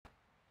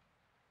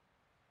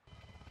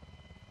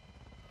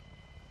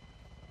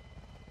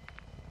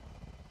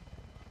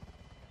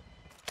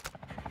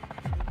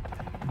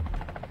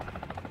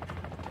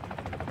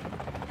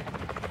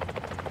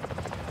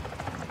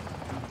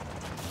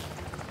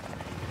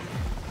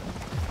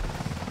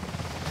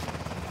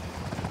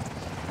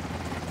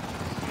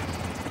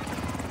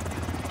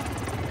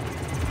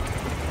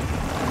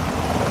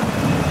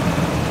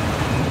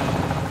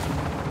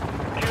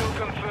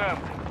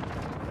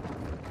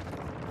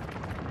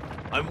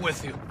I'm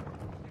with you.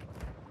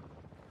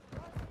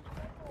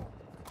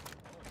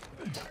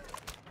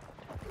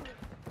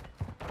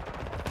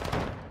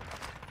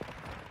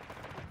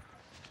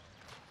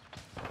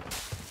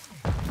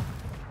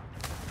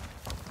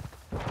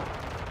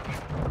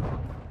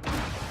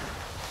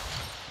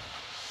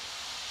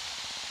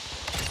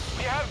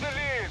 We have the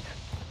lead.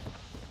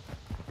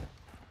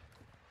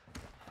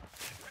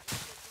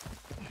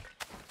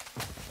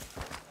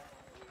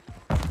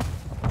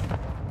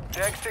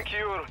 Jag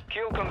secure.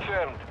 Kill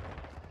confirmed.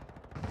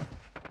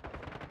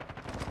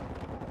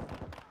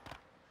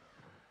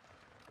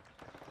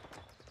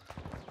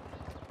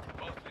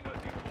 Posting a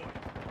decoy.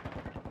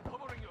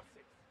 Covering your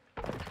six.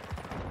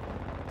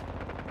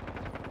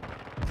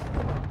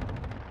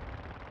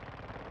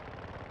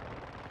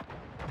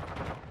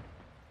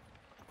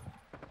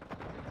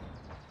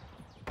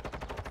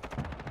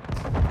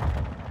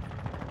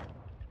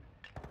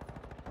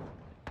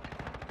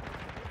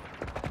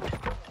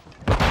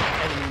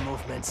 Enemy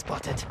movement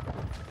spotted.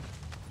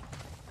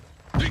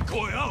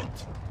 Decoy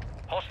out!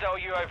 Hostile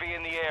UAV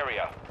in the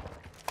area.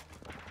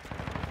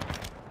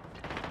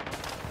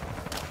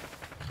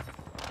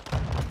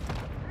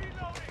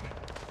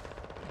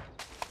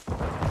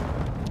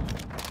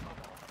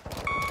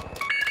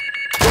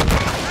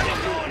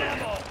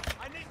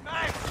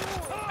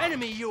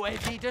 Enemy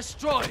UAV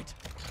destroyed.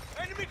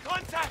 Enemy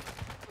contact!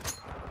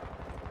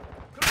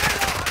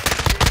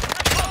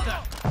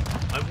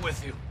 I'm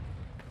with you.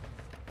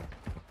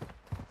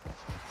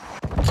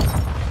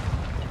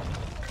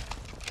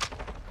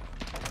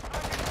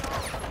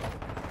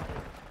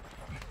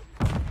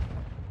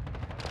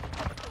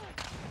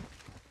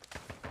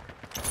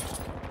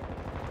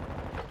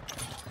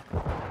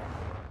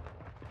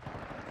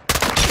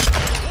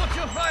 Watch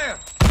your fire!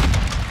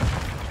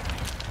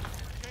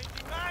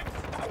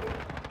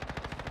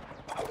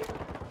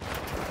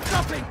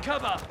 Dropping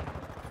cover.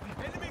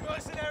 Enemy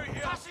mercenary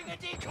here! Tossing a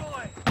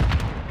decoy.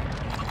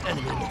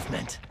 Enemy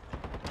movement.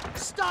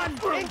 Stun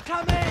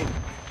incoming.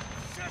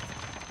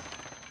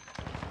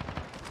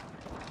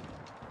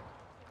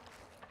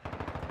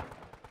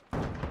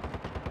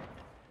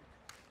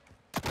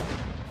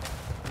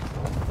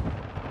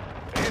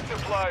 Air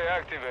supply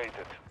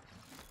activated.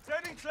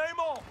 Sending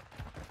Claymore!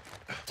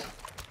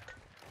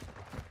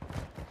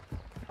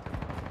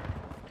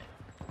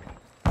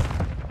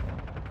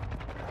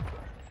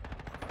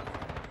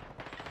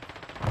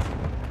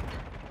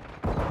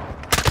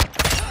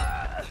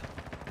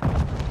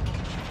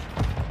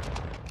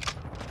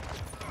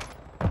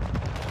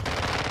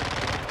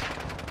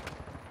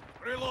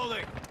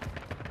 Reloading!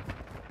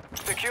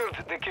 Secured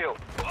the kill.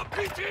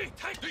 RPG!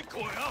 Tank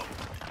decoy out!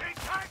 They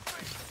tanked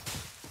me!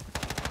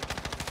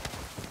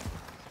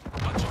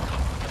 Watch your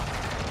cover!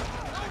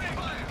 Loading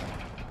fire!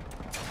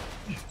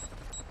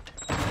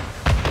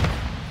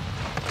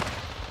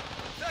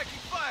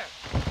 Taking fire!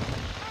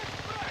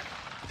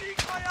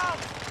 Decoy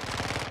out!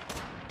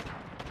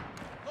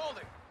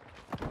 Loading!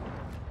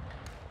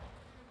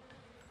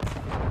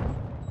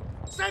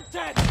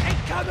 Semtex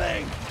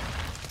incoming.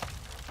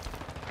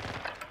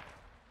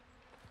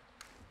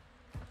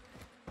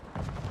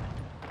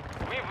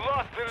 We've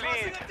lost the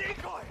Tossing lead. a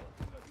decoy!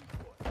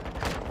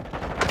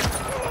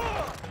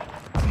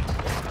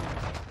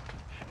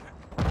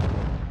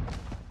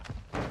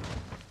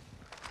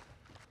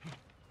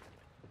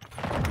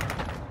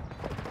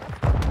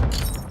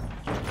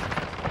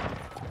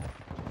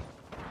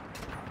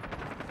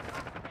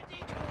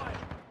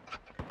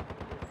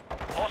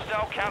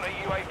 Hostile counter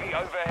UAV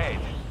overhead.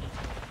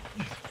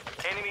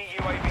 Enemy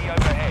UAV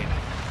overhead.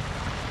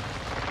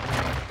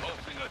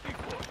 Posting a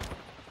decoy.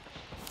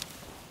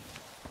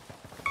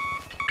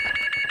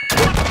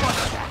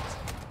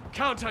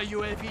 Counter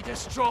UAV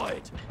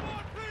destroyed.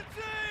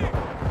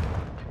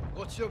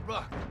 What's your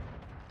back?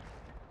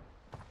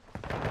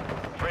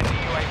 Friendly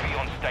UAV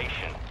on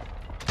station.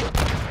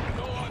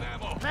 No on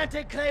ammo.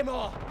 Planting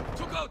Claymore.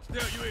 Took out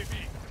their UAV.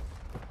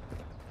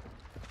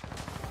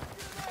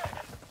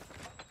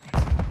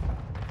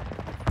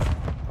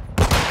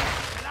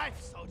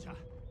 Life, soldier.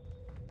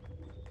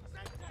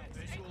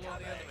 Visual on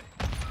the enemy.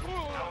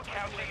 Our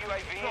counter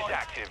UAV is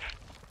active.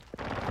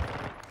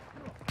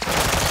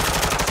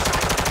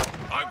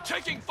 I'm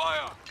taking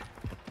fire!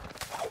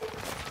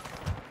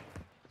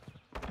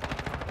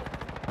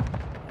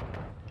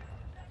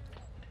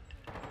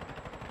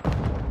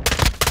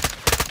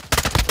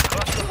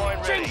 Cluster mine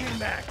ready. Changing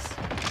max.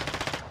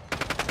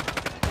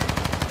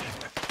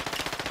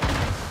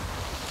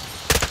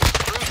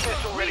 Cruise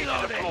missile ready to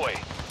Reloading. deploy.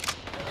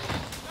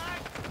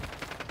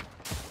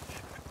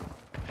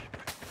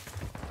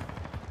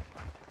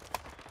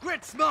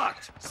 Grid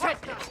marked. Set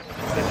it.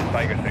 This is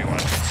Bagra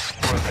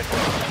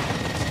 3-1.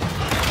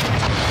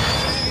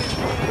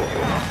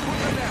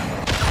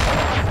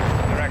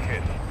 Direct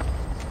hit.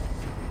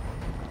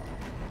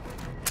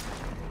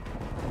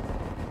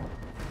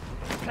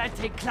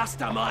 Planting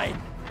cluster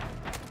mine.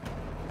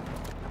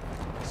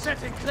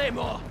 Setting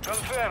Claymore.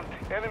 Confirmed.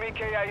 Enemy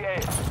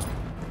KIA.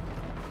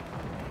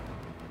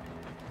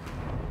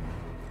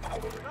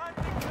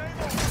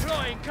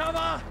 Deploying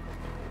cover.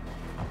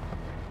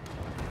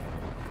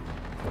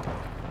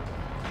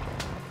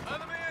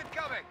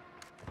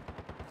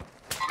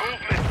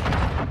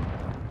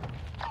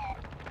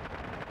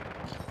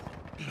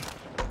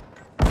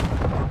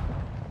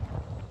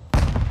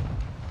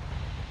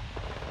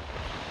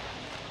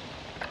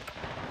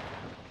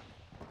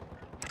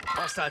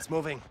 Hostiles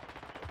moving.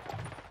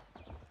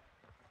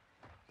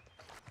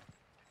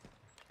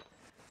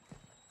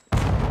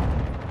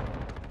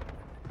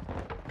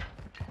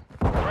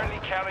 Friendly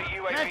counter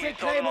UAV Planted is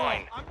Claymore.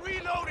 online. I'm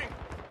reloading.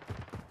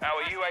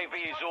 Our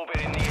UAV is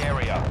orbiting the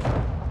area.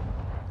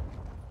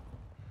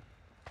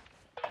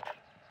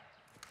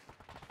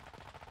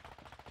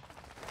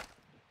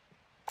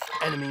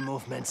 Enemy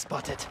movement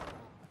spotted.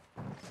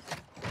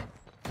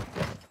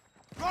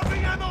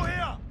 Dropping ammo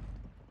here.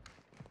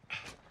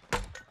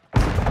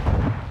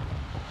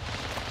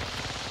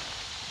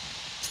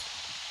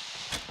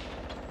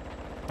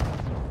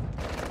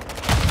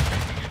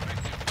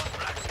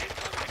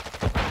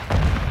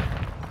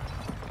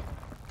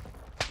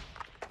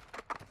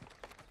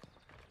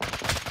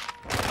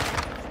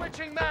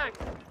 Switching mag.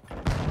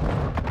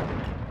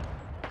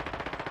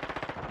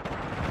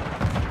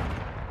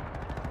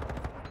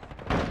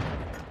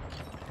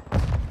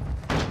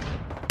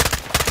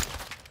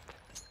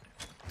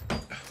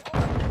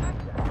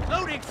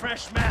 Loading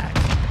fresh mag.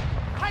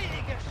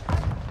 Heiliges.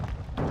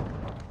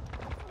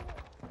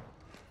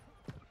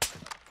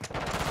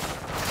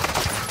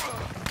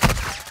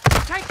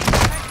 Taking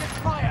effective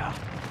fire.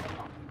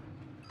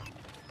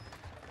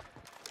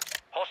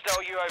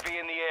 Hostile UAV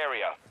in the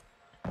area.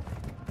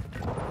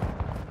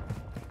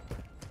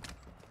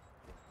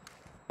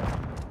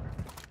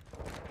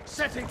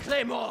 Setting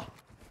Claymore.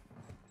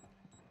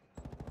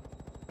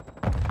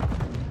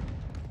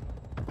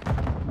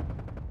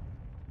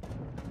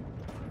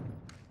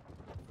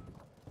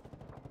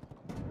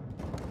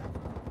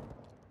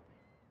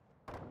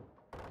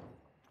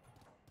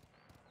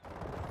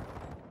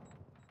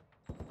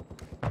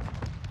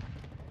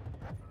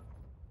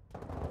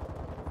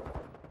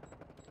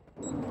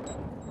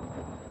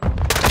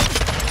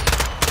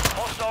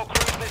 Hostile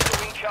cruise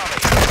missile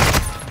incoming.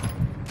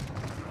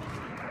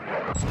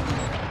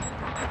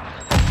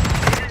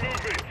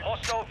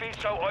 Hostile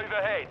VTOL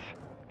overhead.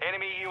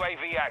 Enemy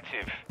UAV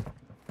active.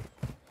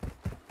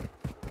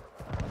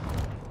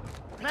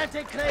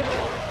 Planting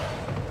Claymore.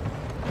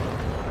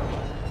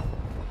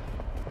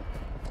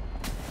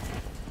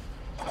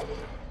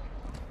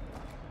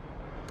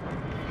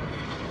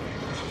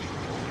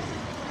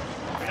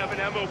 We have an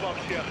ammo box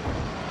here.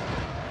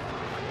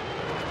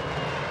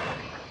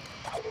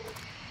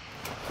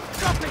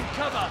 Dropping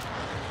cover.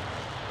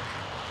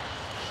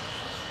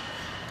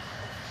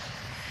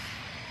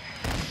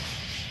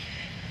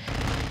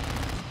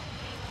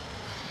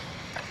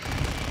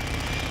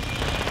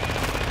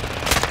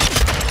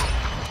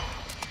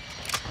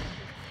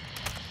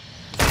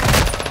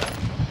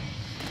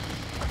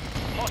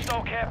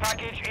 Hostile care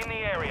package in the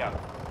area.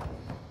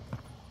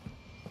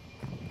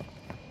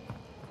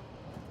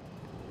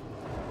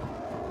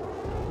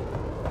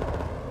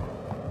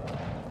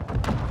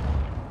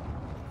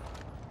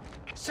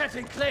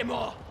 Setting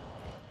Claymore.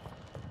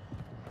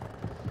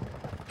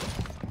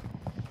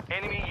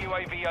 Enemy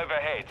UAV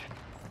overhead.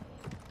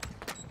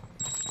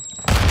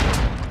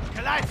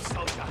 Life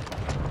soldier.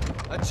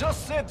 I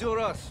just said you're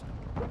us.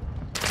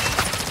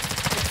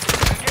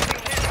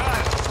 Getting hit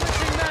hard.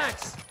 Switching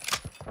mags.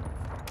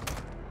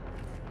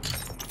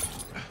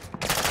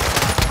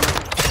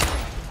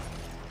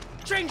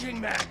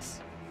 Changing mags.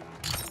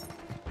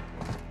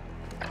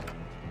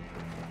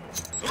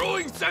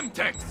 Throwing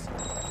Semtex.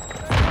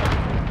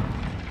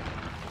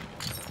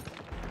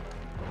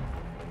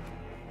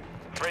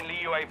 Friendly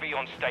UAV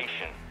on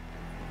station.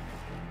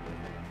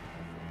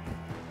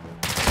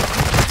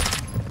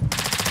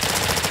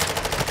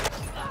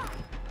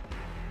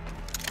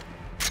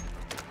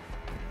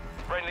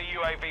 Friendly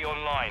UAV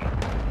online.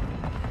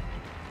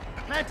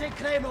 Planting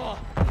Claymore.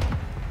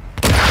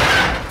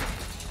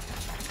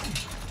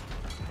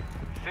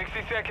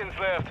 60 seconds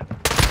left.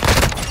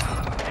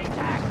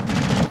 Attack.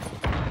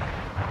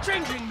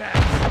 Changing mags.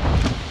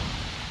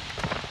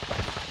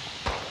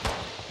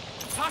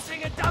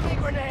 Tossing a dummy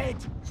grenade.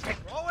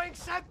 Throwing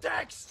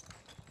Semtex.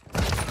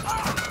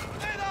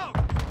 Get out.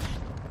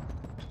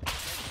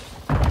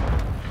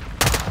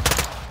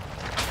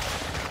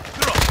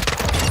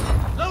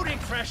 Loading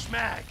fresh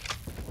mag.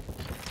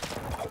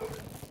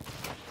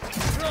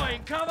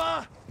 Throwing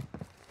cover.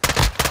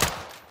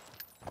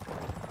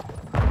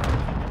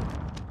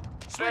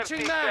 30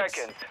 Switching mags.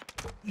 seconds.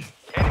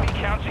 Enemy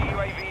counter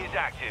UAV is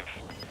active.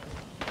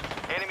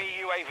 Enemy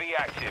UAV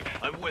active.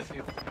 I'm with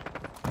you.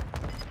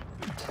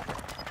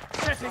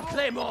 Setting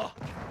Claymore.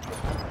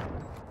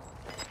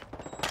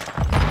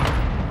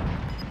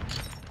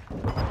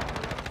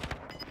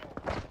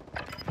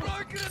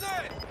 Throw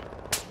grenade.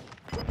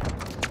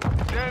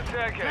 10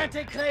 seconds.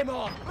 Planting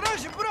Claymore.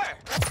 Боже, бре!